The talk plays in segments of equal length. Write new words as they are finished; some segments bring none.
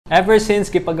Ever since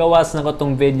kipagawas na ko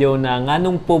tong video na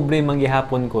nganong pobre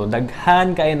manggihapon ko,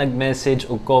 daghan kay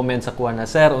nag-message o comment sa kuha na,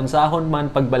 Sir, unsahon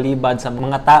man pagbalibad sa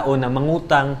mga tao na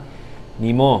mangutang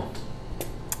nimo.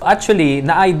 Actually,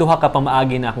 naay duha ka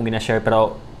pamaagi na akong gina-share,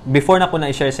 pero before na ko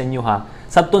na-share sa inyo ha,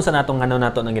 sabton sa natong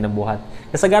nato ng ginabuhat.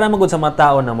 Kasagaran magud sa mga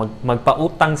tao na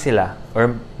magpautang sila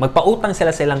or magpautang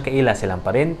sila sa ilang kaila, silang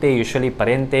parente, usually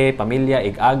parente, pamilya,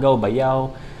 igagaw, bayaw,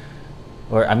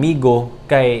 or amigo,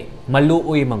 kay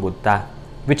maluoy magudta.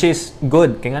 Which is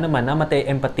good. Kaya nga naman, namatay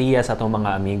empatiya sa itong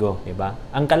mga amigo. Diba?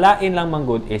 Ang kalain lang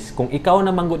manggod is, kung ikaw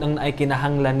na manggod ang naay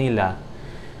kinahanglan nila,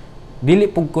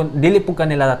 dili pug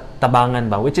kanila tabangan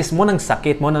ba? Which is, mo nang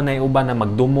sakit, mo nang naiuban na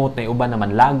magdumot, naiuban na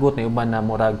manlagot, naiuban na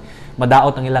murag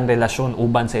madaot ang ilang relasyon,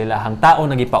 uban sa ilahang tao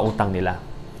nagipautang nila.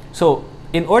 So,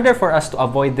 in order for us to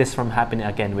avoid this from happening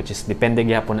again, which is, depende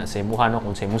gyapon na sa imuha, no,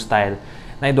 kung sa imo style,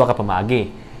 naidwa ka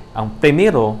pamaagi. Ang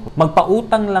primero,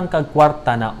 magpautang lang kag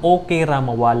kwarta na okay ra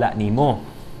mawala nimo.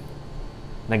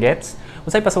 Nagets?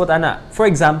 Unsay pasabot ana? For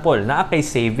example, naa kay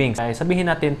savings. Ay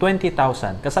sabihin natin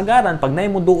 20,000. Kasagaran pag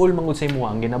naay mo duol mangud sa imo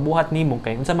ang ginabuhat nimo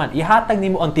kay unsa man ihatag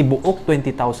nimo ang tibuok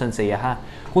 20,000 sa iya.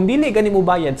 Kung dili gani mo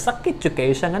bayad, sakit jud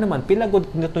kay siya nga naman pila gud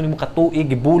nito nimo ka tuig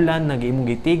gibulan nag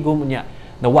imong gitigom nya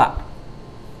nawa.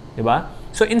 Di ba?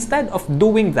 So instead of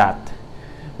doing that,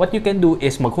 what you can do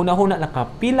is maghuna-huna lang ka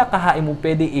pila ka mo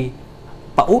pwede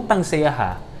pautang sa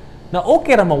iya na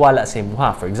okay ra mawala sa imo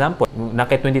ha. For example, na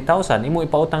kay 20,000 imo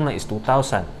ipautang na is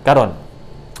 2,000. Karon,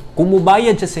 kung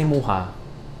mubayad siya sa imo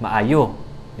maayo,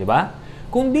 di ba?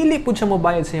 Kung dili pud siya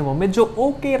mobayad sa imo, medyo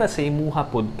okay ra sa imo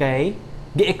pud kay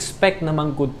gi-expect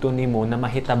naman gud to nimo na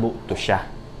mahitabo to siya.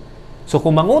 So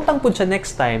kung mangutang pud siya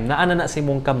next time, naana na sa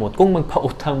imong kamot kung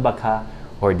magpautang ba ka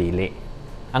or dili.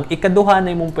 Ang ikaduha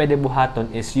na imong pwede buhaton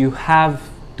is you have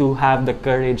to have the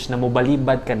courage na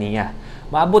mobalibad kaniya.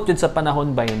 Maabot yun sa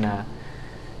panahon ba na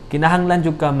kinahanglan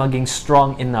jud ka maging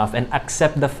strong enough and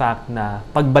accept the fact na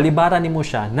pagbalibaran nimo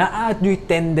siya, naa yung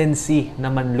tendency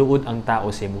na manluod ang tao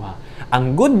sa imuha.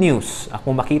 Ang good news,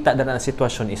 akong makita dara na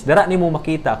sitwasyon is, dara nimo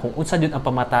makita kung unsa jud ang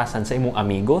pamatasan sa imong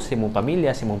amigo, sa imong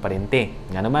pamilya, sa imong parente.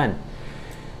 Nga naman.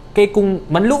 Kay kung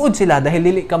manluod sila dahil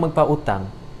dili ka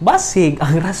magpautang, basig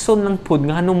ang rason lang pud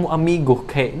nga mo amigo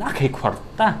kay na kay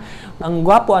kwarta. Ang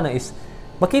gwapo ana is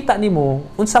makita nimo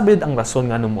unsa bid ang rason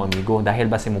nga mo amigo dahil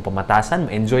ba sa imong pamatasan,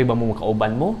 ma-enjoy ba mo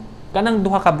makauban mo? Kanang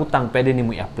duha ka butang pwede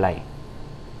nimo i-apply.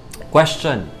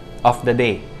 Question of the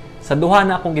day. Sa duha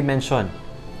na akong gi-mention,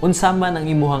 unsa man ang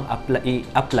imuhang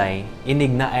apply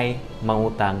inig na ay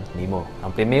mangutang nimo?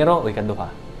 Ang primero o ikaduha?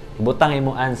 Ibutang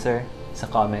imong answer sa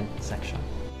comment section.